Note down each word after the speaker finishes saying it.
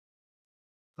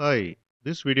Hi,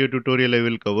 this video tutorial I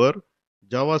will cover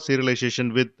Java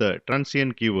serialization with the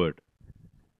transient keyword.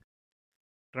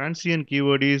 Transient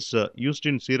keyword is used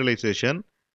in serialization.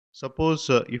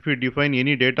 Suppose if we define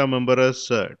any data member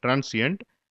as transient,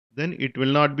 then it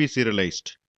will not be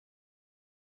serialized.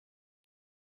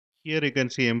 Here you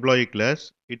can see employee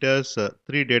class. It has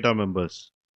three data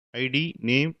members, ID,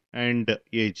 name and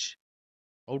age.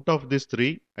 Out of these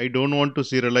three, I don't want to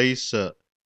serialize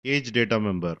age data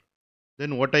member.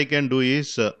 Then what I can do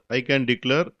is I can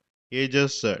declare age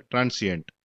as transient.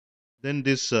 Then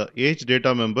this age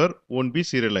data member won't be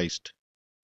serialized.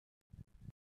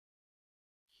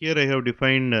 Here I have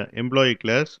defined employee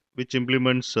class which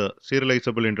implements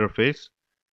serializable interface.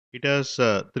 It has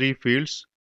three fields,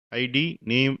 ID,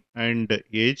 name and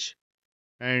age.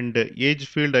 And age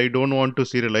field I don't want to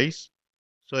serialize,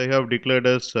 so I have declared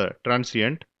as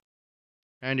transient.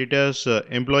 And it has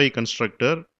employee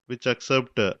constructor which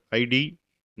accept ID,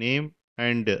 name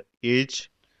and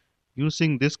age.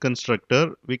 Using this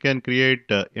constructor, we can create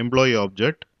employee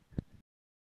object,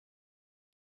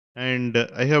 and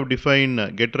I have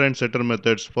defined getter and setter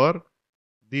methods for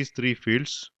these three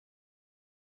fields.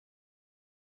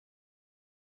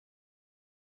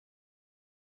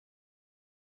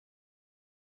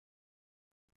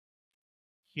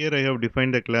 Here I have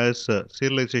defined the class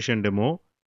serialization demo.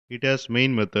 It has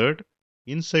main method.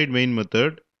 Inside main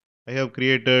method, I have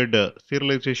created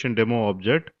serialization demo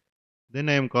object. Then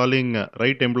I am calling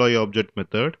write employee object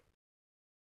method.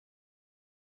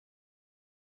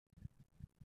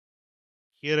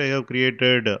 Here I have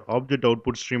created object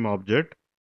output stream object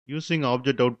using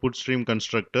object output stream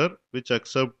constructor which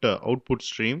accept output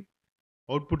stream.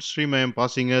 Output stream I am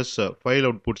passing as file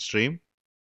output stream.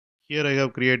 Here I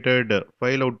have created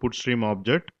file output stream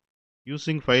object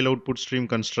using file output stream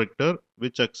constructor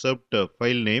which accept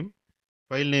file name.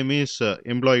 File name is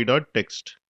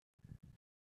employee.txt.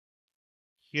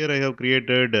 Here I have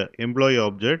created employee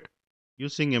object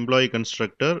using employee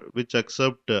constructor which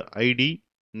accept ID,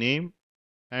 name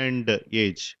and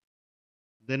age.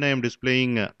 Then I am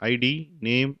displaying ID,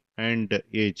 name and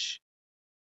age.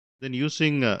 Then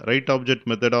using write object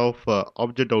method of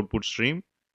object output stream,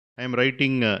 I am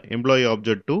writing employee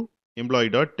object to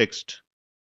employee.txt.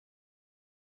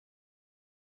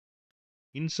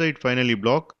 Inside finally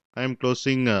block, I am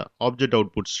closing object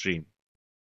output stream.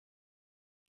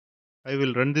 I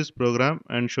will run this program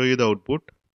and show you the output.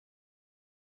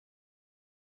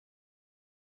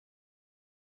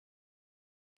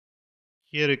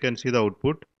 Here you can see the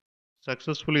output.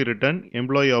 Successfully written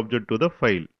employee object to the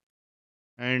file.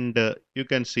 And you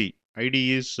can see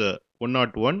ID is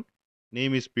 101,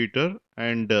 name is Peter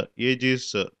and age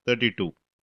is 32.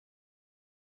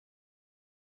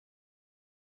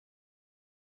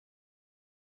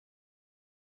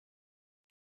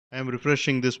 I am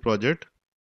refreshing this project.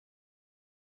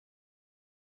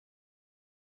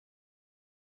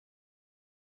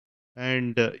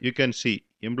 And you can see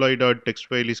employee.txt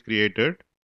file is created.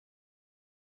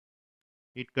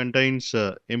 It contains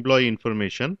employee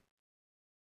information.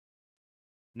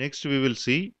 Next we will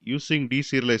see using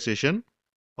deserialization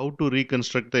how to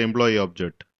reconstruct the employee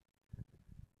object.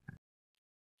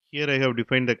 Here I have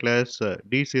defined the class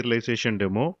deserialization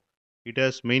demo. It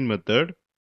has main method.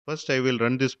 First I will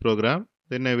run this program,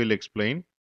 then I will explain.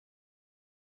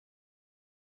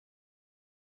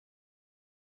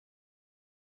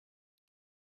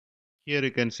 Here you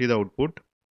can see the output.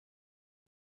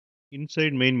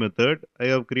 Inside main method, I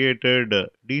have created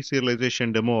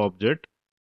deserialization demo object.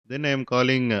 Then I am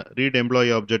calling read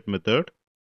employee object method.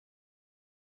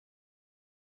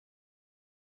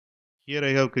 Here I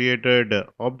have created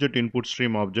object input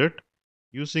stream object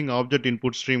using object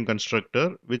input stream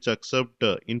constructor which accept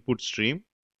input stream.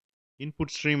 Input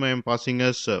stream I am passing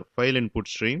as file input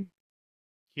stream.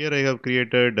 Here I have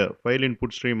created file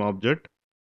input stream object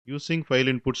using file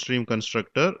input stream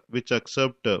constructor which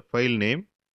accept file name.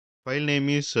 File name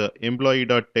is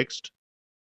employee.txt.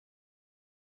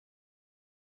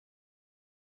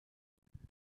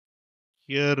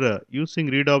 Here using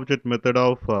read object method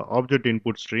of object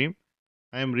input stream,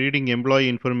 I am reading employee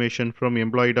information from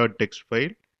employee.txt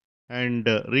file and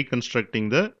reconstructing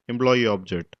the employee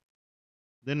object.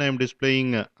 Then I am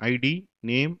displaying ID,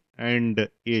 name and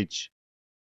age.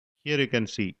 Here you can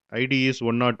see ID is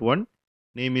 101,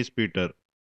 name is Peter.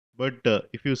 But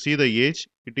if you see the age,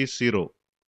 it is 0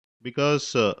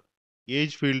 because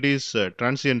age field is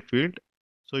transient field,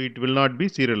 so it will not be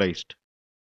serialized.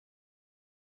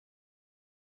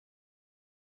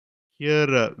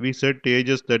 Here we set age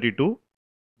as 32,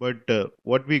 but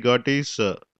what we got is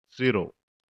 0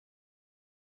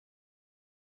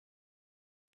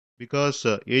 because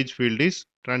age field is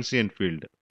transient field.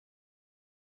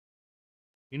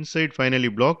 Inside finally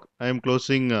block, I am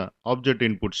closing object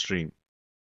input stream.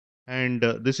 And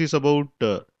this is about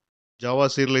Java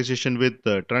serialization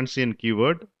with transient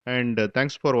keyword. And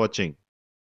thanks for watching.